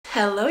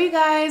Hello you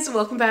guys,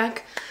 welcome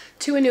back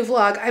to a new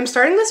vlog. I'm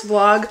starting this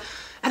vlog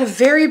at a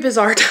very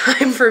bizarre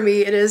time for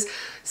me. It is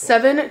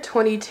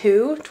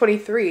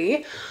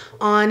 7:22:23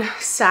 on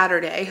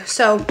Saturday.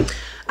 So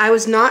I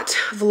was not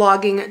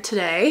vlogging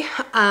today,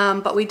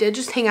 but we did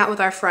just hang out with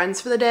our friends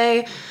for the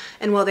day.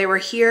 And while they were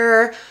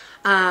here,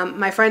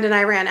 my friend and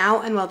I ran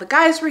out, and while the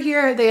guys were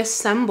here, they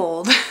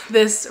assembled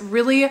this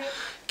really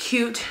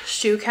cute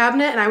shoe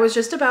cabinet, and I was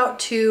just about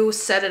to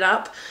set it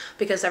up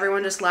because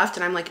everyone just left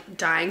and I'm like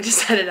dying to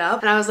set it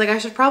up. And I was like, I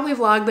should probably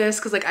vlog this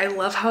because like I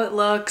love how it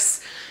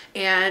looks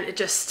and it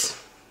just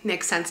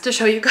makes sense to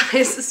show you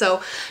guys.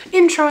 So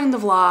introing the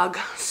vlog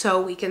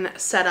so we can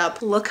set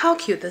up. Look how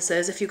cute this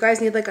is. If you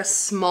guys need like a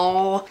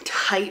small,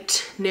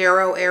 tight,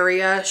 narrow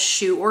area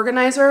shoe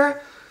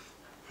organizer.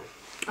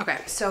 Okay,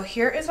 so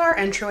here is our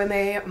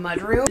entryway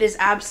mudroom. It is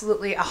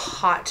absolutely a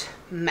hot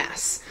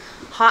mess.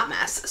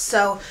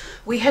 So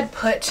we had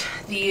put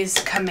these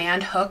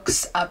command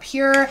hooks up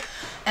here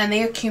and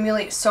they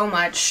accumulate so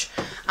much.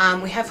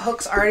 We have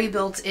hooks already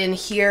built in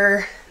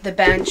here. The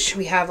bench,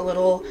 we have a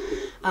little,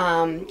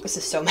 this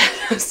is so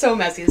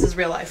messy, this is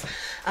real life.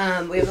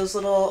 We have those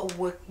little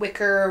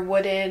wicker,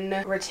 wooden,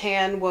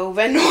 rattan,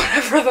 woven,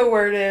 whatever the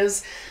word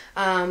is,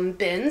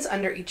 bins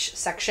under each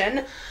section.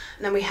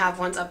 And then we have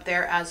ones up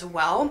there as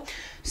well.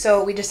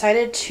 So we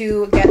decided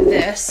to get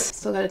this.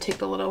 Still gotta take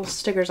the little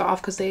stickers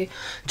off because they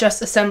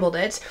just assembled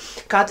it.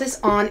 Got this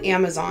on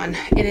Amazon.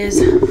 It is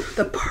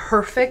the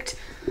perfect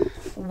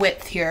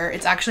width here.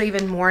 It's actually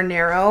even more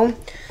narrow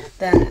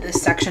than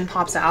this section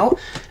pops out.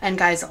 And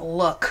guys,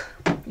 look.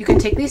 You can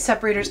take these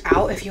separators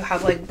out if you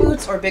have like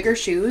boots or bigger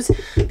shoes,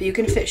 but you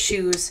can fit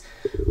shoes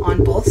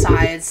on both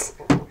sides.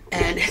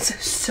 And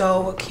it's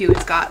so cute.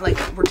 It's got like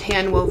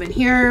rattan woven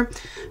here,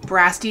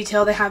 brass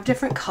detail. They have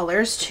different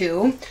colors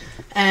too.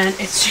 And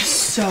it's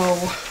just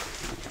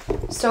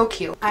so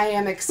cute. I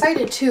am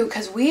excited too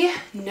because we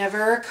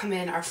never come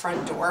in our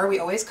front door. We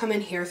always come in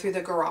here through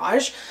the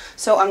garage.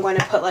 So I'm going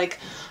to put like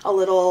a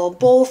little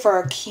bowl for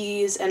our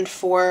keys and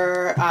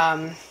for,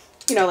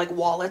 you know, like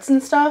wallets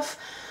and stuff.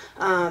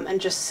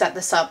 And just set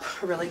this up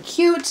really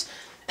cute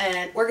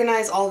and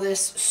organize all this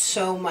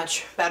so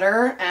much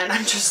better. And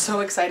I'm just so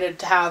excited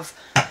to have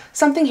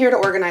something here to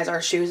organize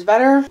our shoes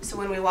better. So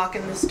when we walk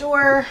in this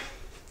door,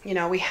 you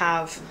know, we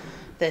have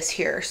this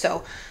here.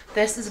 So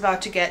this is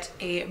about to get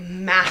a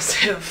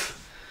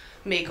massive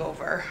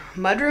makeover.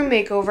 Mudroom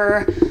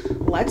makeover.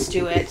 Let's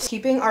do it.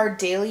 Keeping our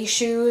daily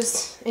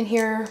shoes in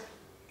here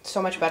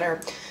so much better.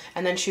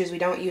 And then shoes we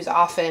don't use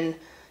often,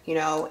 you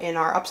know, in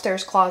our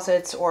upstairs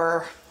closets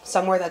or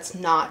somewhere that's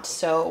not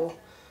so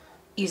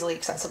easily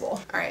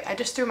accessible. All right, I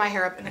just threw my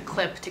hair up in a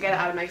clip to get it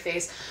out of my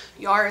face.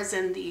 Yar is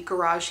in the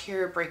garage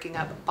here breaking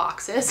up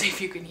boxes, if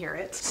you can hear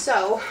it.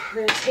 So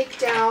we're gonna take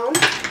down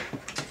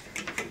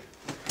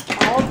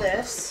all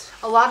this.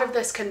 A lot of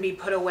this can be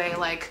put away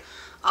like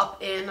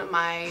up in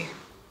my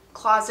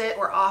closet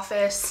or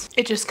office.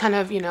 It just kind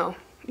of, you know,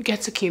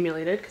 gets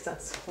accumulated because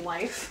that's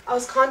life. I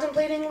was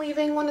contemplating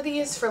leaving one of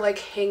these for like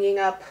hanging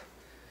up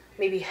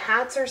maybe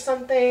hats or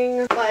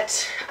something,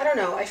 but I don't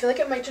know. I feel like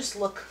it might just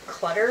look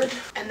cluttered.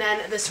 And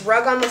then this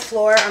rug on the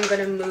floor, I'm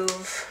gonna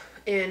move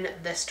in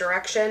this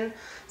direction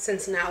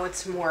since now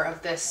it's more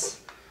of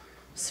this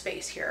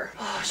space here.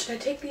 Oh, should I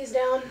take these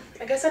down?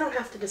 I guess I don't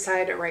have to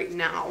decide it right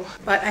now,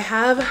 but I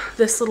have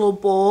this little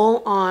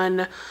bowl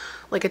on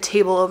like a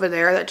table over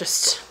there that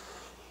just,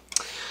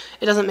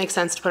 it doesn't make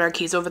sense to put our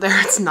keys over there.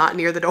 It's not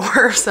near the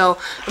door. So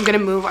I'm gonna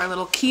move our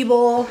little key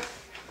bowl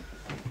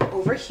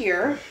over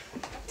here.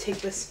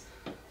 Take this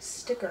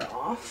sticker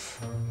off.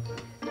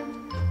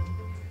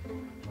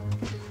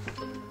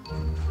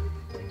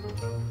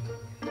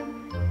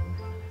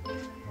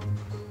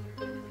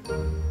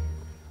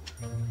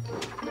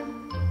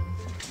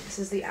 This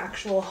is the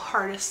actual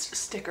hardest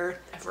sticker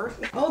ever.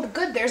 Oh,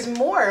 good, there's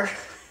more.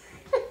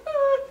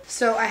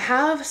 So I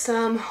have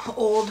some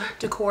old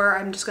decor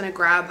I'm just gonna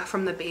grab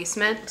from the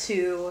basement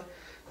to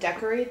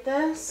decorate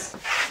this.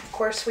 Of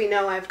course, we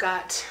know I've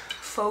got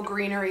faux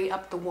greenery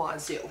up the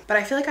wazoo, but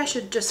I feel like I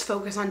should just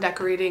focus on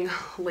decorating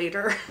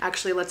later.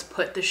 Actually, let's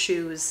put the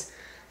shoes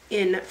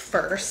in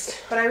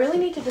first, but I really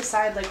need to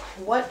decide like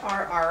what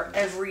are our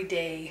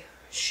everyday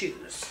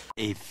shoes.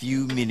 A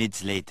few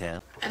minutes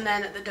later. And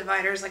then the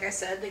dividers, like I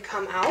said, they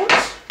come out.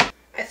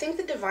 I think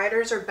the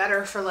dividers are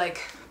better for like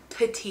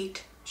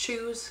petite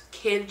shoes,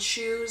 kid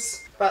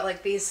shoes, but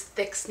like these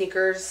thick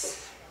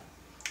sneakers,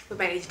 we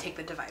might need to take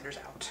the dividers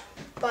out.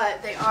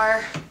 But they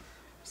are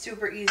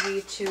super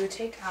easy to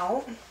take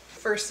out.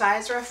 For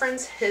size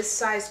reference, his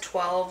size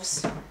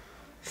 12s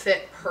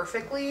fit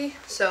perfectly.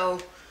 So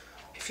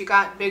if you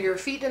got bigger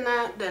feet than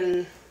that,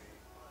 then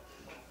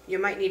you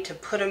might need to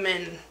put them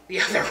in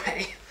the other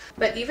way.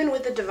 But even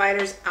with the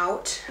dividers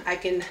out, I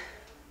can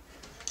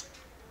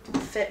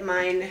fit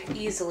mine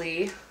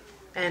easily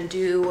and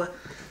do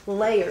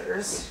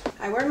layers.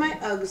 I wear my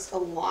Uggs a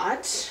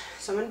lot,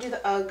 so I'm gonna do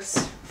the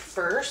Uggs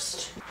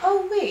first.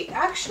 Oh wait,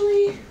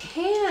 actually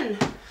can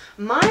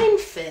mine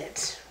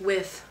fit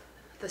with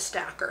the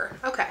stacker.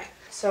 Okay,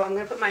 so I'm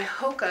gonna put my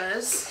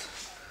Hoka's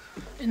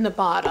in the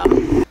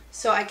bottom.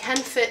 So I can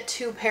fit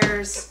 2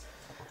 pairs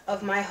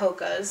of my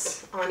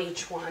hokas on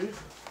each one.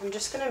 I'm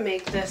just gonna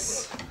make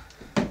this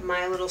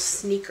my little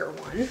sneaker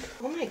one.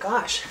 Oh my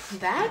gosh,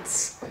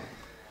 that's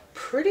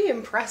pretty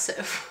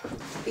impressive.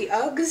 The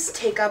Uggs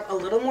take up a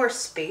little more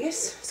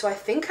space, so I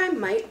think I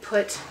might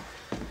put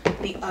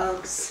the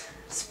Uggs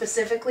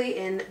specifically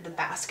in the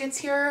baskets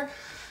here.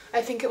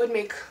 I think it would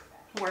make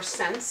more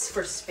sense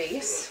for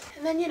space.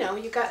 And then, you know,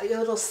 you got your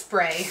little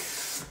spray.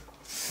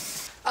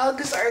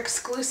 Uggs are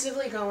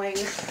exclusively going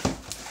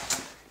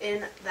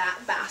in that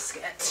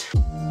basket.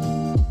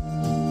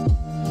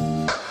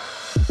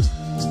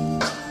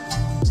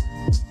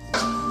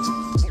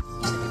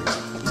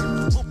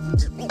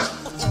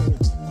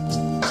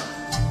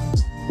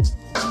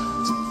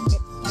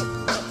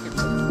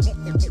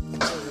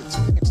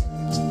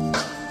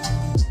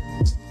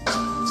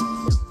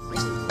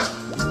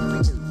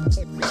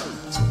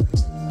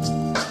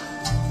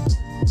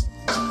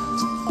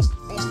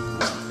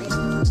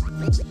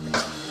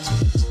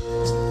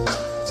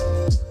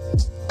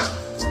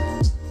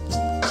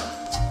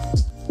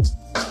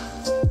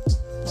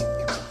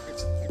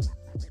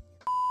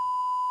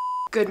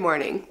 Good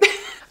morning.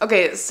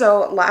 Okay,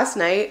 so last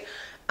night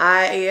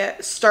I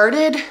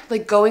started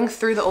like going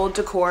through the old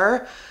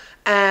decor,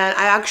 and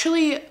I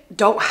actually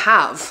don't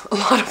have a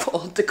lot of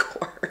old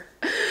decor.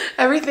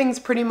 Everything's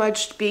pretty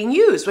much being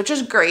used, which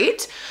is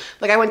great.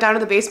 Like I went down to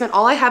the basement,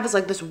 all I have is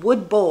like this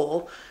wood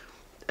bowl,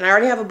 and I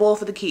already have a bowl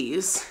for the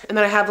keys. And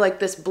then I have like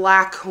this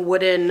black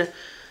wooden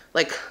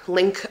like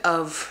link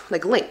of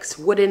like links,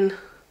 wooden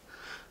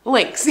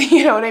links,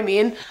 you know what I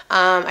mean?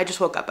 I just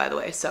woke up, by the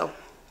way, so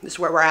this is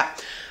where we're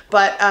at.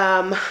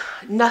 But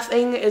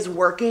nothing is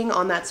working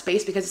on that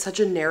space because it's such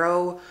a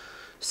narrow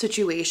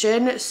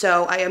situation.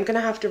 So I am gonna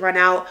have to run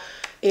out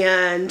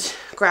and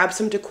grab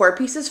some decor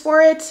pieces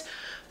for it.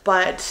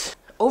 But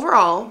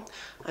overall,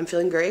 I'm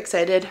feeling very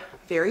excited,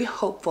 very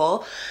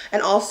hopeful.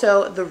 And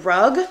also the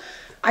rug,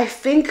 I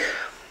think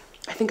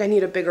I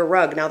need a bigger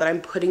rug now that I'm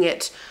putting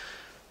it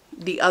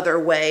the other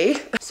way.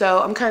 So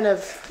I'm kind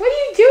of, what are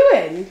you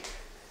doing?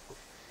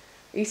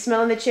 Are you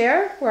smelling the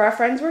chair where our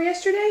friends were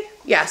yesterday?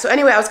 Yeah, so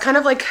anyway, I was kind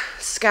of like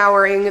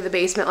scouring the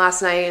basement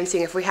last night and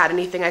seeing if we had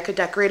anything I could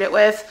decorate it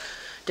with.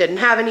 Didn't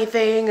have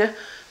anything.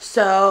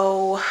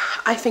 So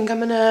I think I'm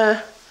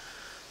gonna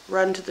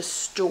run to the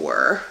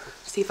store,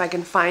 see if I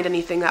can find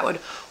anything that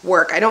would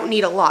work. I don't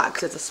need a lot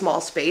because it's a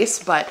small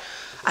space, but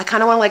I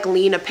kind of want to like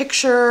lean a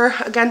picture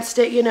against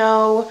it, you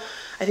know?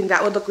 I think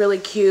that would look really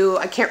cute.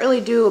 I can't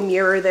really do a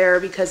mirror there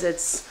because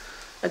it's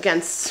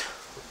against,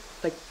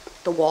 like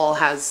the wall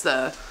has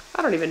the,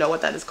 I don't even know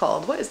what that is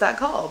called. What is that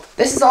called?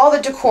 This is all the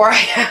decor I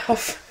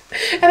have.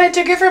 And I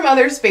took it from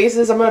other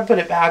spaces. I'm gonna put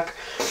it back.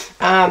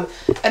 And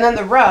then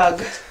the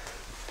rug,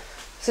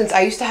 since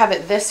I used to have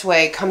it this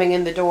way coming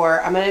in the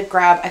door, I'm gonna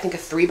grab, I think, a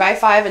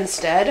 3x5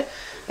 instead.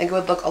 I think it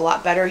would look a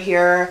lot better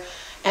here.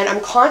 And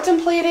I'm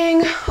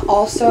contemplating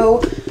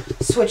also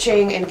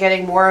switching and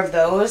getting more of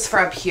those for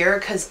up here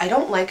because I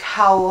don't like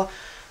how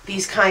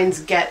these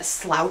kinds get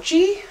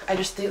slouchy. I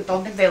just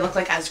don't think they look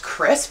like as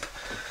crisp.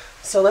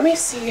 So let me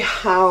see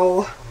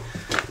how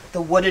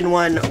the wooden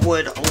one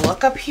would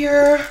look up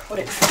here. Would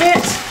it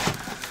fit?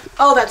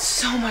 Oh, that's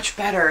so much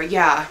better.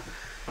 Yeah.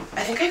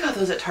 I think I got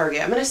those at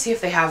Target. I'm gonna see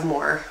if they have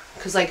more.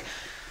 Cause like,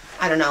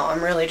 I don't know,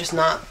 I'm really just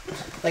not,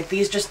 like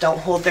these just don't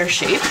hold their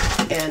shape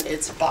and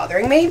it's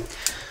bothering me.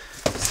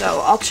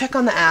 So I'll check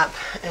on the app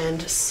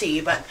and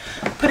see, but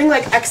putting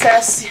like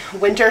excess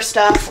winter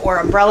stuff or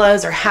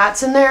umbrellas or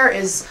hats in there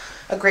is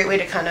a great way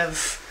to kind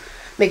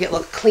of make it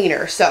look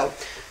cleaner. So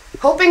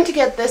hoping to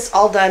get this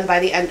all done by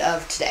the end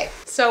of today.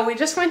 So we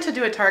just went to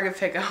do a Target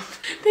pickup.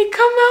 They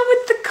come out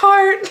with the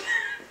cart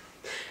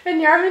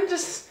and Yarvin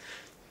just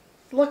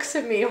looks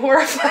at me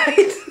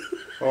horrified.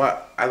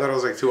 Well, I thought it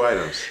was like 2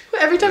 items.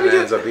 Every time it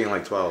ends up being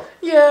like 12.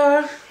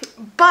 Yeah,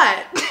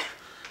 but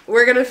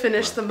we're gonna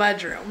finish the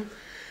mudroom.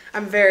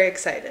 I'm very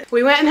excited.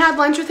 We went and had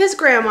lunch with his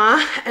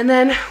grandma and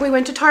then we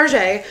went to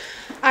Target.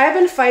 I have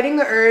been fighting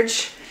the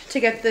urge to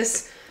get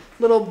this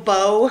little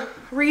bow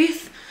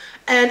wreath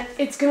and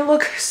it's gonna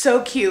look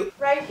so cute.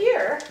 Right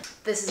here,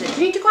 this is it.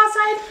 Do you need to go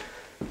outside?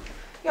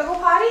 You go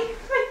potty?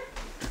 Come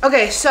on.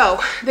 Okay,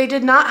 so they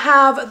did not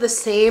have the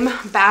same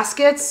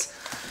baskets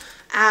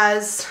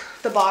as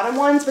the bottom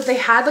ones, but they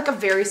had like a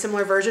very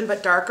similar version,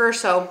 but darker.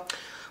 So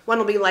one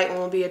will be light, one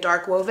will be a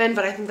dark woven,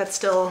 but I think that's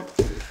still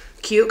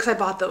cute because I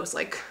bought those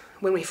like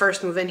when we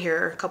first moved in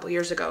here a couple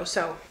years ago.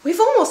 So we've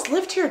almost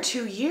lived here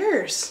 2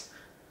 years.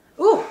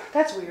 Ooh,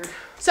 that's weird.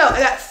 So I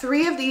got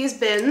 3 of these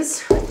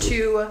bins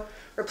to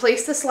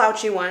replace the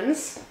slouchy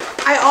ones.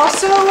 I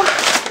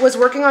also was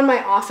working on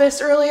my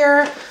office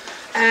earlier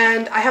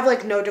and I have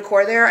like no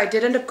decor there. I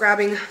did end up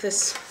grabbing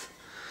this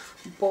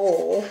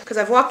bowl because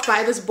I've walked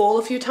by this bowl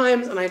a few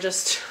times and I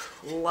just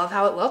love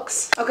how it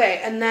looks.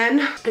 Okay, and then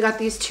I got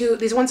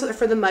these ones that are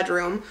for the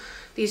mudroom.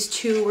 These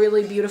 2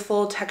 really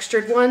beautiful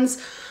textured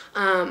ones.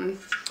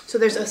 So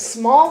there's a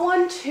small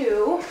one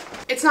too.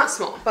 It's not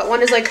small, but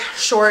one is like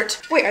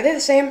short. Wait, are they the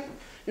same?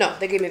 No,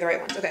 they gave me the right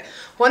ones. Okay.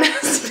 One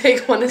is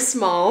big, one is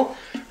small.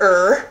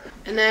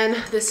 And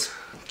then this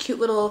cute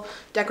little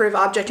decorative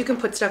object. You can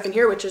put stuff in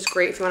here, which is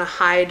great if you want to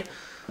hide,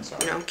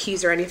 you know,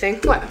 keys or anything.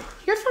 What?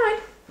 You're fine.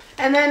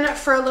 And then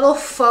for a little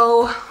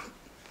faux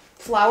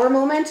flower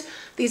moment,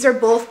 these are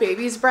both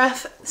baby's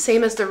breath,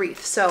 same as the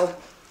wreath. So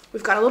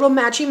we've got a little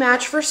matchy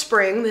match for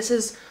spring. This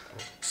is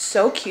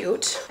so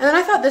cute. And then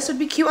I thought this would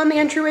be cute on the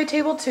entryway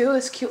table too.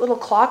 This cute little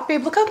clock.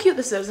 Babe, look how cute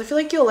this is. I feel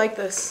like you'll like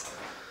this.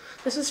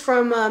 This is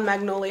from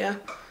Magnolia.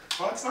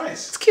 Oh, that's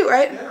nice. It's cute,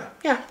 right? Yeah.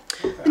 Yeah.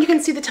 And you can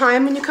see the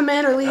time when you come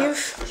in or leave. Yeah,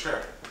 for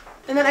sure.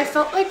 And then I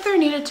felt like there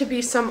needed to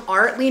be some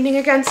art leaning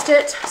against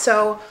it.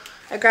 So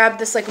I grabbed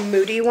this like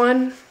moody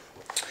one.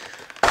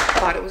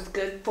 Thought it was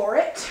good for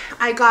it.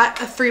 I got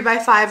a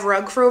 3x5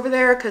 rug for over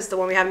there because the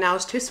one we have now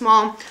is too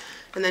small.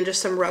 And then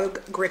just some rug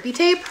grippy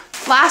tape.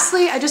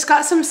 Lastly, I just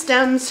got some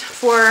stems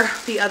for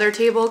the other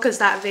table because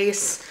that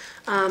vase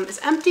is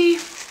empty.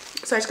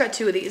 So I just got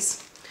 2 of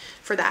these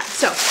for that.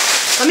 So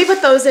let me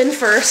put those in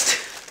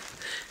first.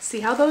 See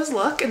how those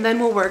look, and then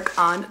we'll work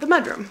on the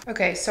mudroom.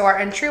 Okay, so our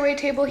entryway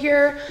table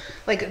here,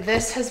 like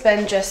this has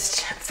been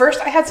just, first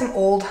I had some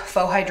old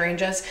faux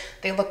hydrangeas.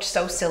 They looked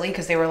so silly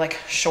because they were like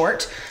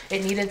short.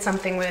 It needed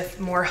something with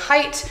more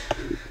height.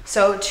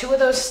 So 2 of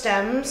those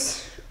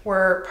stems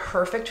were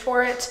perfect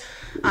for it.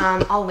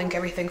 I'll link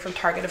everything from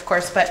Target, of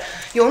course, but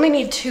you only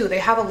need 2. They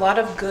have a lot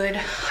of good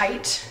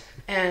height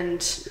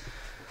and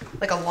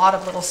like a lot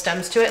of little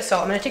stems to it. So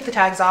I'm gonna take the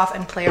tags off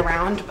and play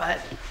around, but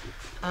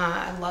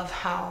I love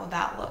how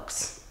that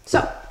looks.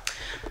 So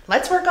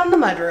let's work on the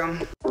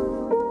mudroom.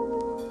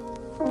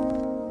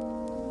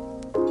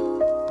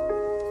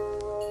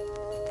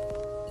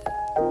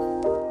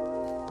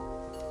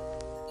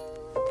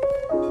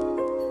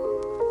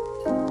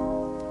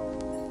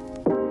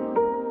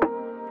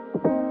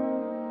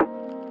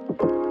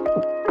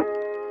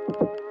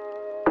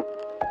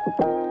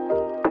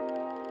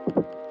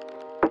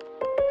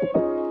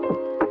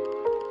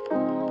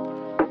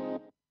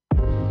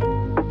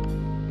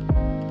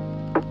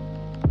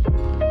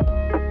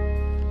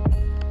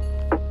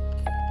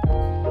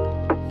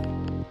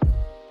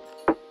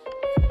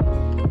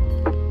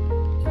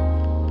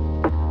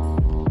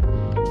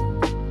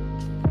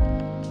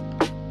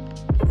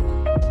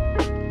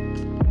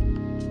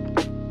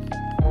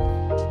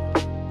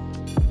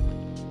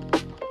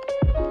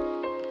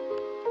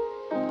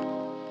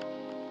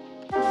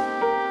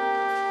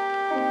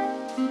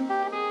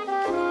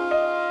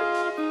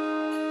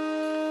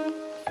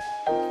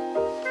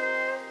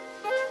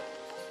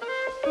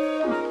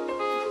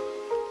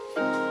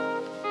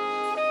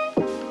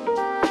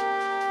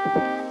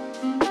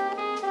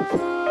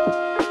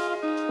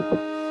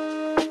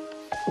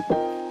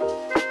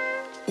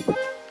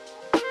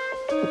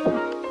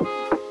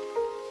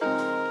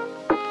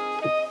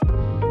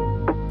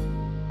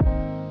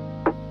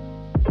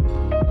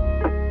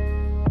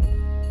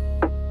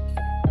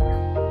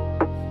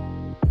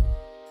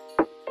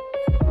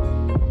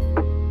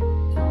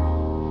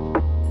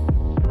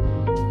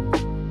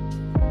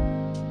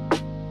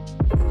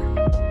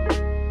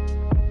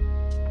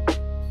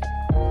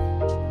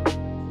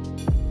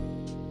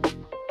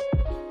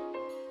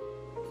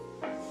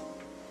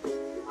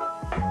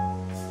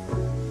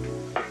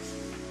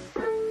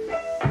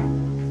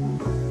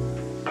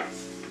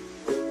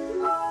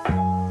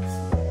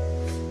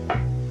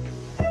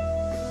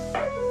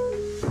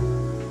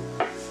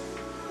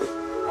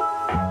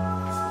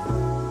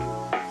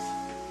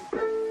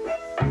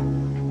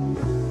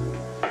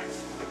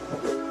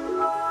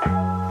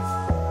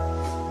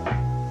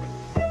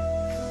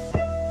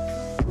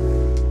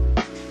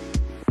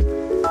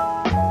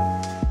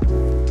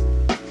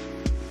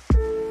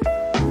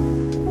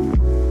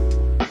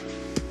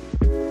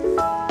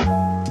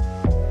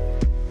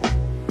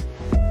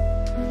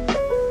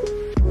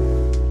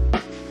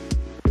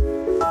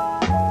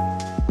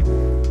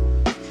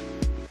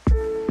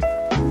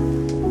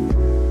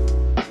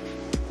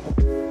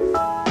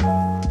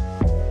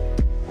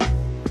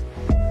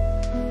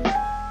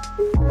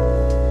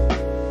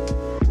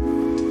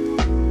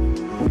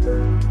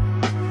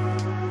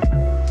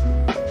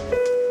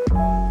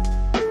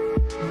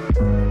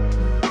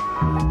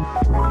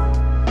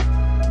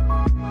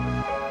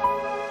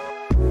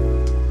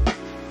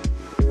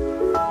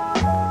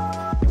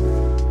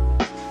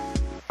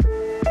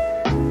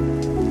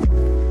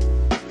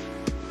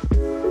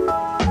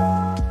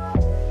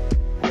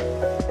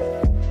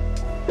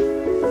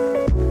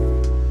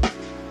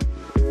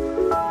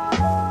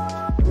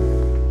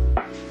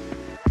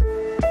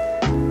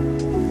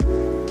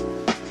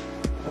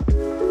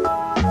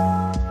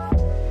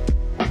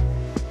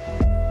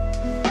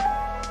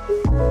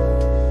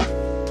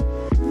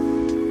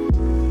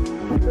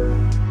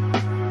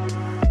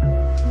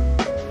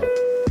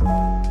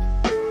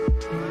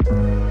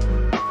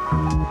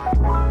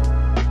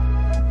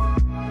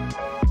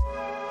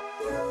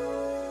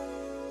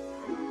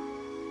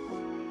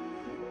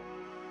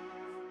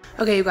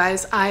 Okay, you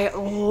guys, I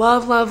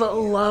love, love,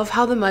 love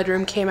how the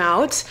mudroom came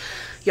out.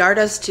 Yar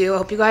does too. I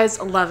hope you guys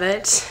love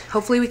it.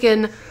 Hopefully we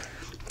can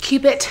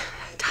keep it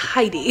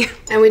Heidi.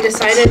 And we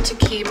decided to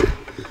keep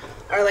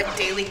our like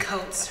daily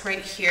coats right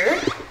here.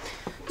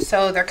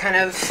 So they're kind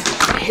of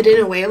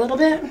hidden away a little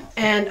bit.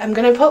 And I'm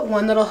gonna put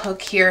one little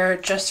hook here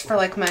just for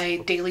like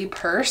my daily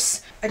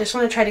purse. I just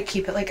wanna try to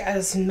keep it like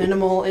as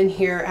minimal in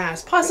here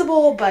as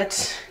possible,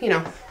 but you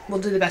know,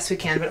 we'll do the best we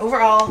can. But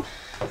overall,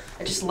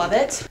 I just love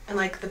it. And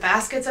like the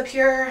baskets up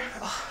here,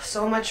 oh,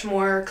 so much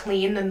more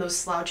clean than those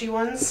slouchy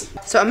ones.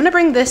 So I'm gonna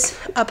bring this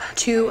up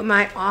to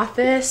my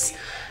office,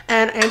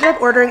 and I ended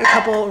up ordering a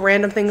couple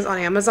random things on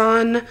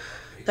Amazon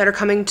that are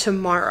coming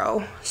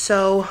tomorrow.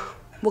 So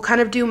we'll kind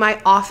of do my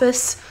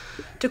office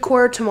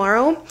decor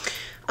tomorrow.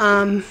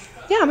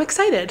 Yeah, I'm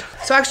excited.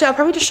 So actually, I'll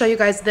probably just show you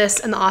guys this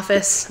in the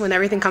office when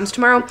everything comes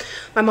tomorrow.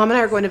 My mom and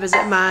I are going to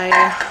visit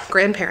my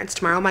grandparents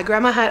tomorrow. My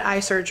grandma had eye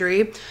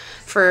surgery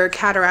for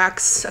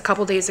cataracts a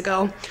couple days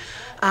ago,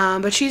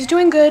 but she's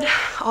doing good,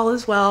 all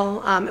is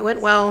well. It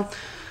went well,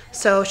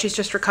 so she's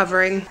just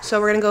recovering.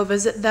 So we're gonna go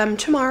visit them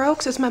tomorrow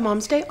because it's my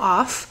mom's day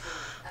off.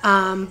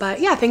 But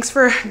yeah, thanks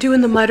for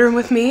doing the mudroom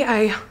with me.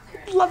 I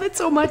love it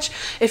so much.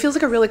 It feels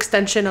like a real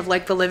extension of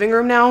like the living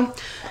room now.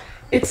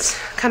 It's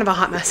kind of a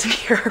hot mess in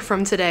here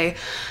from today.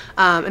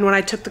 And when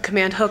I took the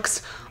command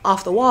hooks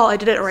off the wall, I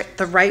did it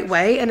the right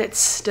way and it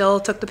still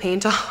took the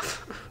paint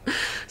off.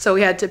 So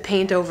we had to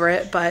paint over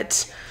it,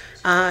 but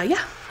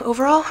yeah,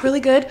 overall really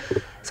good.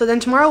 So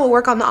then tomorrow we'll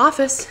work on the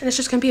office and it's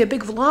just gonna be a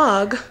big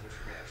vlog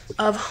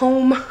of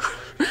home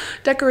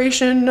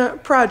decoration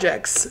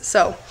projects.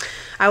 So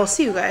I will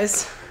see you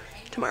guys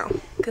tomorrow.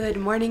 Good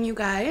morning, you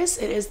guys.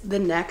 It is the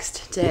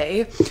next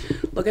day.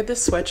 Look at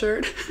this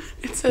sweatshirt.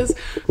 It says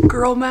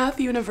Girl Math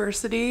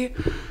University.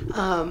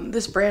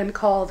 This brand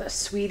called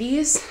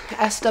Sweeties,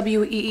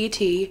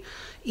 SWEETEES,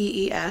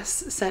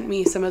 sent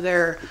me some of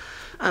their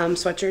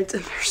sweatshirts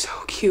and they're so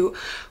cute.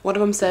 One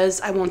of them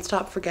says, I won't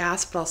stop for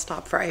gas, but I'll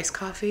stop for iced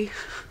coffee.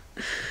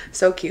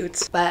 So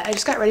cute. But I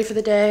just got ready for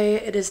the day.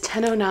 It is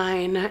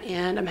 10:09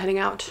 and I'm heading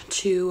out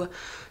to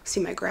see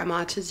my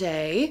grandma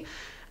today.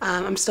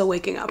 I'm still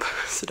waking up,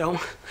 so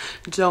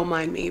don't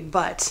mind me.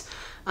 But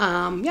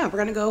yeah, we're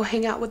gonna go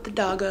hang out with the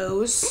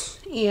doggos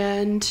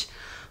and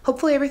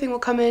hopefully everything will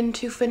come in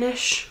to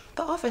finish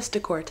the office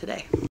decor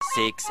today.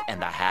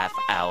 6.5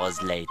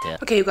 hours later.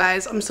 Okay, you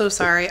guys, I'm so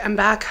sorry. I'm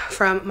back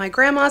from my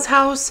grandma's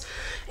house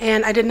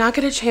and I did not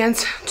get a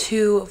chance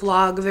to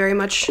vlog very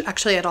much,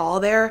 actually at all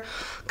there,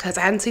 because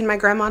I hadn't seen my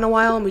grandma in a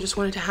while and we just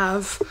wanted to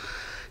have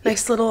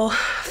nice little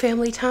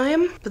family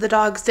time. But the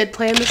dogs did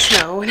play in the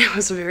snow and it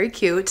was very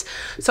cute.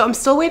 So I'm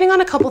still waiting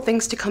on a couple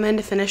things to come in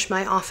to finish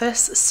my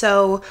office.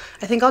 So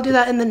I think I'll do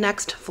that in the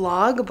next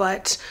vlog,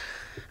 but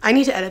I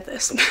need to edit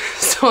this.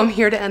 So I'm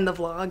here to end the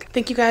vlog.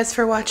 Thank you guys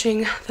for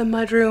watching the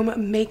mudroom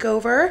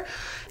makeover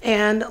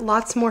and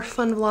lots more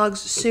fun vlogs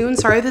soon.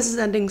 Sorry this is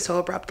ending so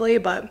abruptly,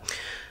 but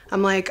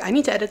I'm like, I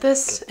need to edit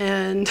this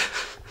and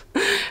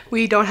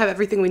we don't have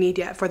everything we need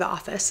yet for the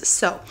office.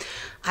 So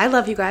I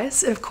love you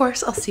guys. And of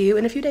course, I'll see you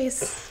in a few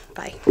days.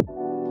 Bye.